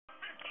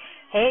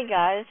Hey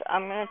guys,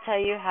 I'm going to tell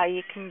you how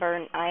you can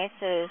burn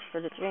ISOs for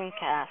the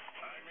Dreamcast.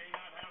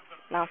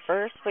 Now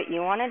first, what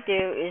you want to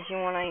do is you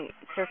want to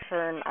search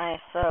for an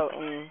ISO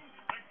in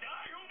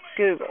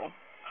Google.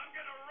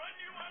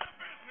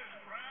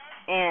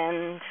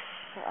 And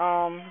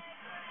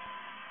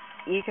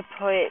you can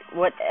put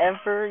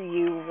whatever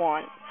you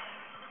want.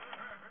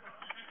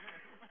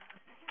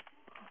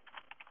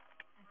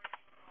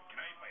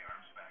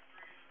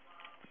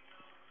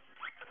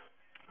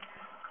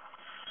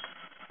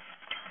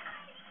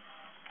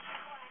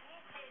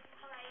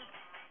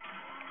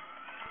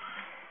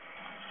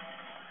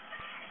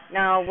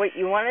 Now what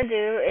you want to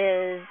do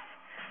is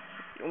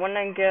you want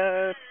to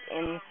go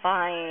and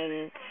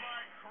find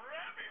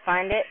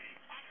it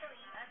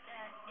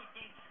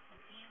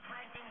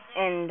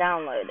and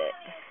download it.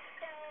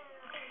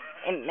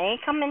 It may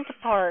come into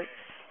parts,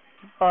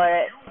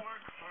 but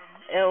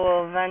it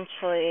will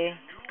eventually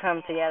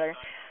come together.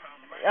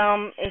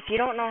 If you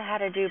don't know how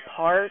to do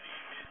parts,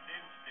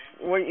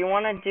 what you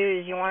want to do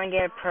is you want to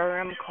get a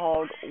program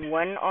called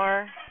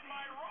meny,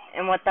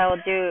 and what that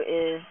will do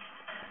is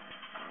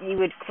you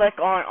would click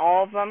on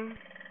all of them,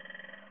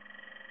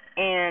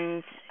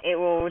 and it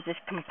will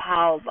just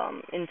compile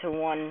them into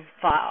one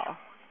file.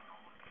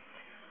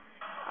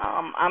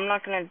 I'm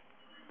not going to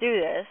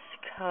do this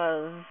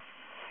because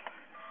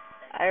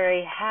I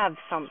already have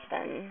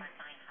something.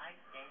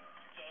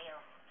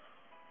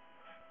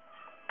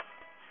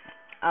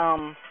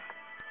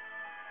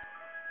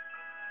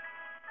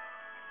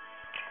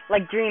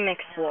 Like Dream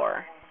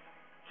Explorer.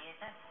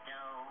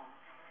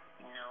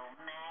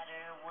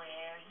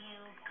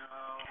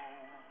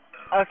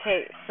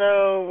 Okay,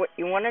 so what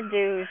you want to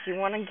do is you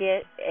want to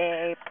get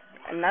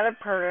another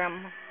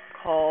program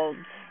called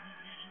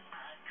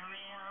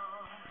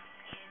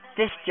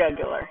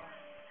DISCRIPTION.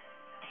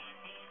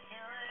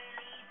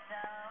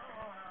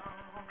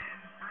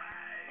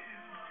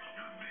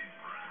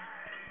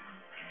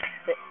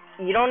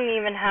 You don't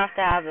even have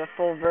to have the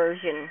full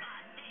version.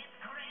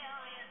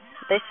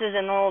 This is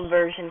an old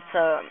version,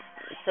 so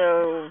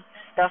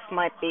stuff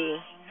might be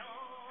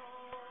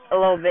a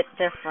little bit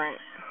different.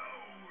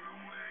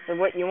 So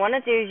what you want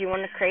to do is you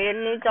want to create a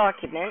new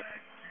document.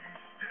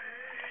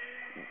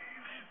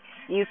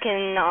 You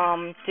can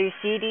do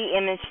CD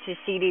image to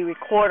CD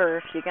recorder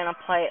if you're going to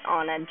play it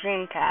on a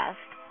Dreamcast,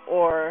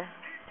 or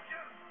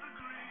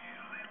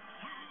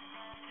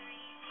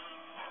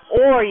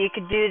you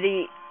could do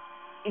the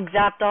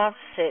exact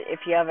opposite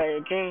if you have a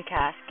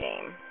Dreamcast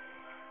game.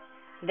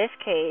 In this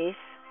case,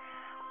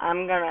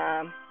 I'm going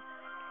to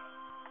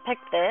pick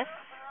this.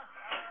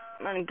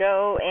 I'm going to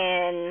go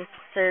and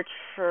search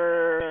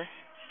for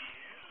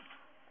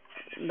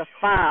the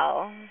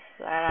file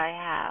that I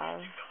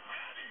have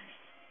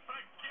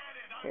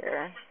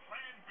here.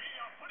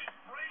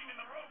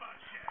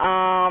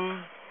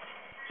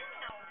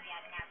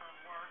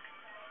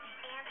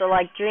 So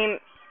like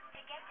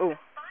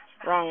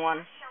wrong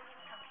one.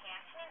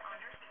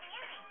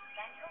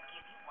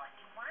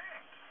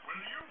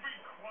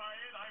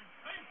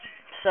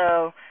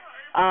 So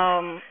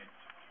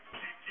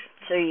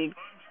you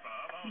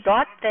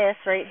got this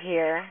right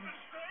here,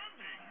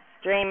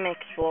 Dream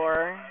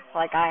Explorer,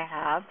 like I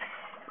have.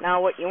 Now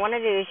what you want to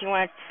do is you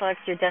want to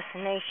select your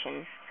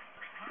destination.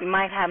 You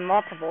might have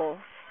multiple,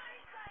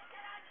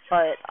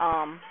 but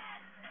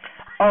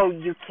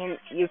you can't,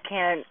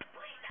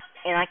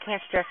 and I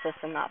can't stress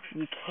this enough,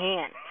 you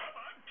can't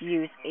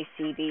use a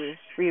CD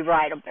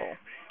rewritable. It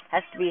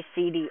has to be a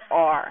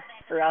CD-R,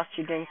 or else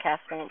your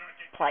Dreamcast won't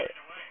play it.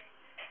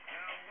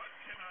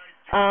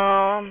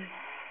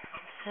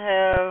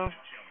 So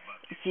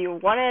if you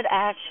wanted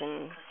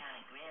actions,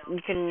 you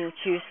can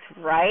choose to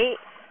write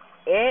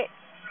it,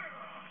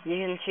 you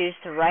can choose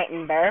to write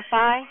and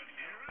verify,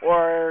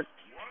 or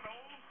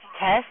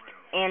test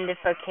and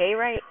if okay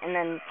write, and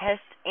then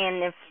test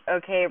and if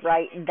okay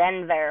write,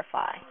 then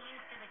verify.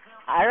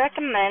 I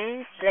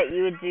recommend that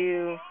you would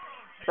do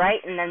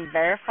write and then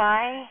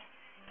verify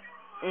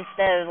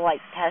instead of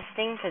like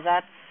testing, because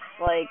that's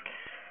like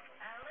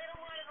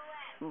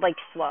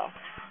slow.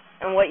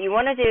 And what you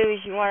want to do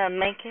is you want to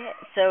make it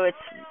so it's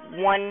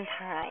one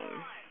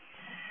time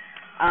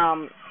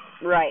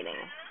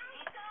writing.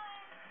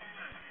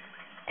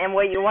 And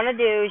what you want to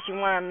do is you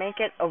want to make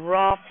it a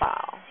raw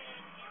file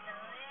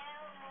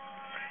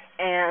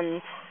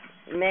and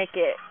make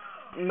it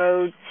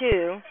mode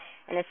 2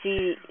 and a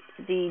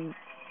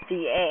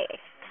CDDA.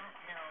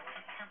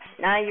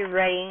 Now you're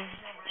ready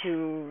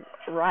to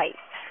write.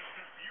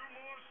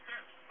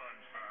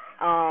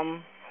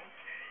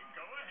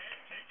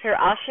 Here,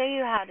 I'll show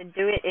you how to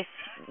do it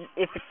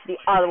if it's the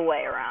other way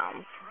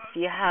around. If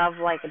you have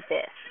like a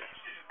disk.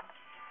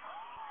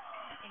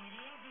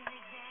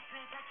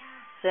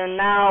 So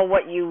now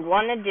what you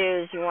want to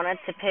do is you want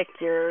to pick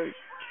your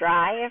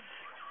drive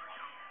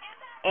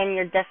and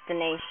your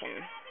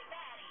destination,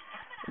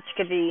 which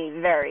could be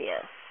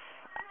various.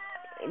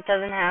 It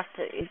doesn't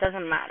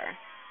matter.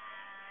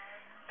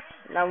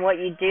 Now what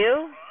you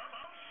do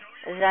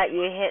is that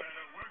you hit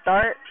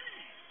start,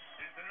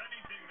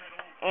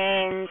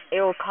 and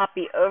it will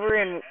copy over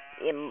and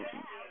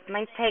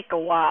might take a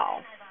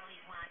while.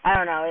 I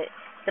don't know. It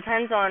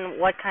depends on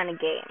what kind of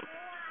game.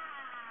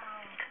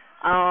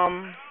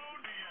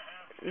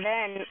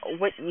 Then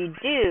what you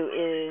do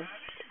is,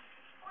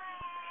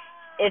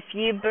 if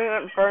you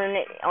burn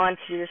it onto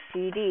your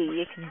CD,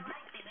 you can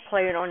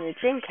play it on your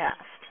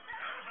Dreamcast.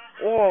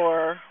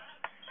 Or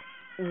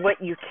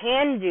what you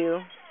can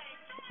do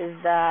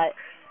is that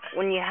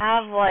when you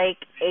have like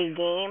a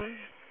game,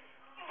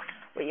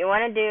 what you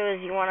want to do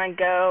is you want to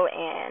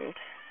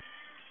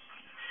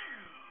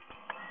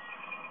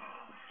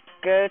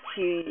go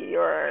to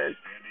your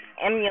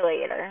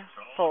emulator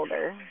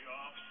folder,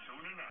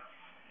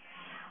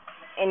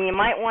 and you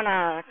might want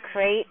to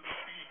create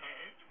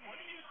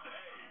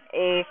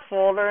a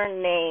folder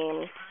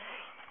named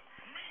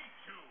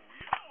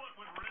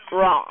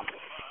ROM,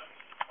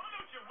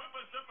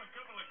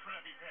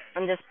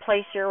 and just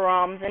place your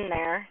ROMs in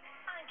there.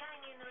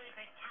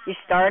 You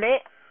start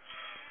it,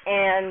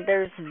 and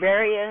there's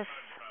various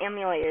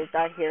emulators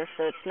out here,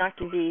 so it's not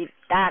going to be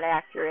that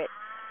accurate.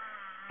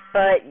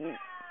 But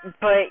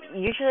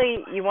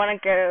usually you want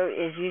to go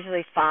is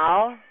usually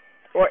file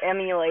or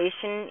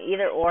emulation,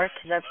 either or,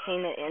 because I've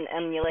seen it in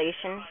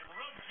emulation.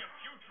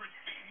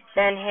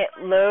 Then hit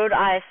load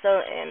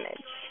ISO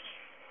image,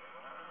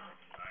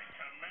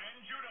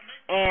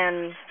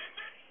 and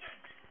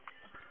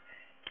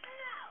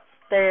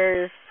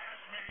there's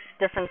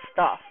different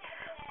stuff.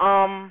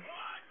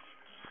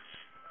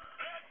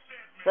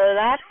 So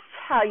that's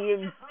how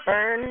you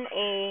burn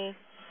a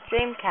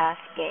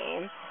Dreamcast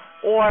game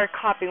or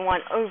copy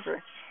one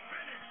over.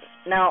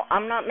 Now,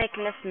 I'm not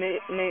making this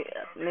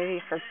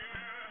movie for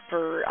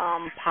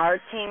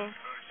pirating.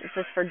 This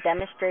is for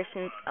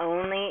demonstrations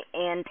only,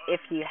 and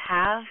if you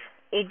have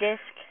a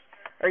disc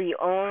or you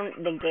own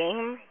the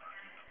game,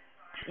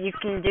 you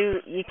can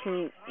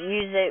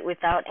use it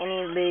without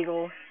any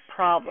legal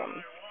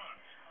problems.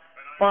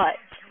 But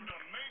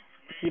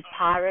if you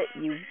pirate,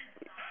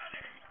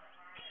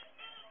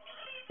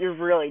 you're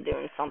really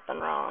doing something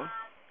wrong.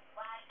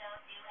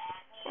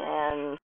 And